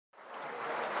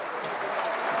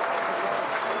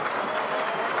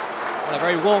Well, a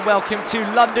very warm welcome to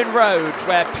London Road,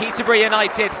 where Peterborough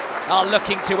United are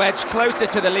looking to edge closer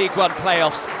to the League One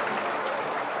playoffs.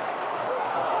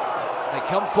 They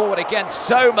come forward against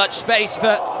so much space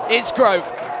for Isgrove.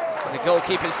 The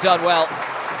goalkeeper's done well.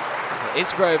 But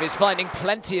Isgrove is finding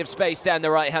plenty of space down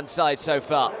the right-hand side so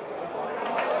far.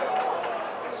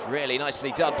 It's really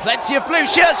nicely done. Plenty of blue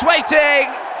shirts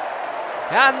waiting!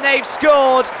 And they've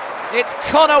scored. It's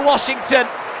Connor Washington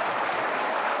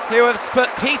who has put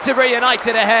Peterborough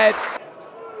United ahead.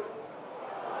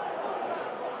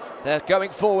 They're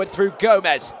going forward through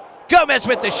Gomez. Gomez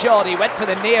with the shot. He went for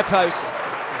the near post.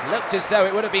 Looked as though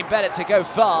it would have been better to go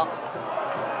far.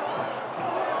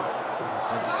 He's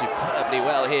done superbly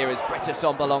well here is Britta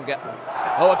Sombalonga.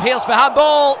 Oh, appeals for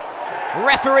handball.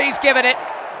 Referee's given it.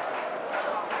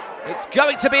 It's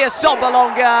going to be a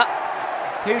Sombalonga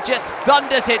who just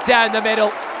thunders it down the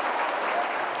middle.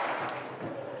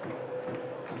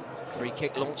 Free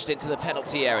kick launched into the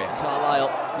penalty area.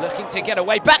 Carlisle looking to get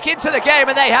away back into the game,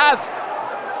 and they have.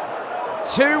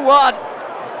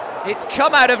 2-1. It's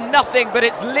come out of nothing, but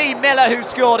it's Lee Miller who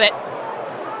scored it.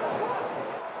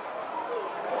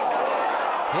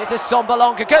 Here's a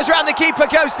Sombalonga, goes around the keeper,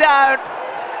 goes down.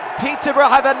 Peterborough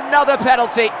have another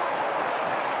penalty.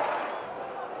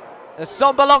 A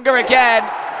Sombalonga again.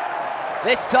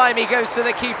 This time he goes to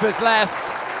the keeper's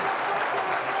left.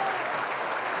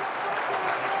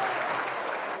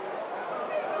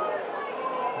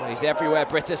 Well, he's everywhere,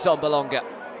 Britta Sombalonga.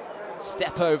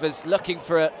 Step overs, looking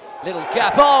for a little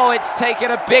gap. Oh, it's taken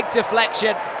a big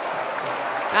deflection.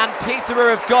 And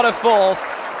Peterborough have got a fourth.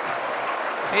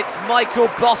 It's Michael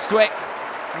Bostwick,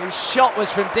 whose shot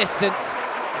was from distance.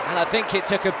 And I think it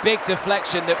took a big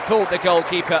deflection that fooled the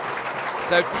goalkeeper.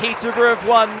 So Peterborough have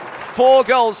won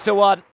 4-1.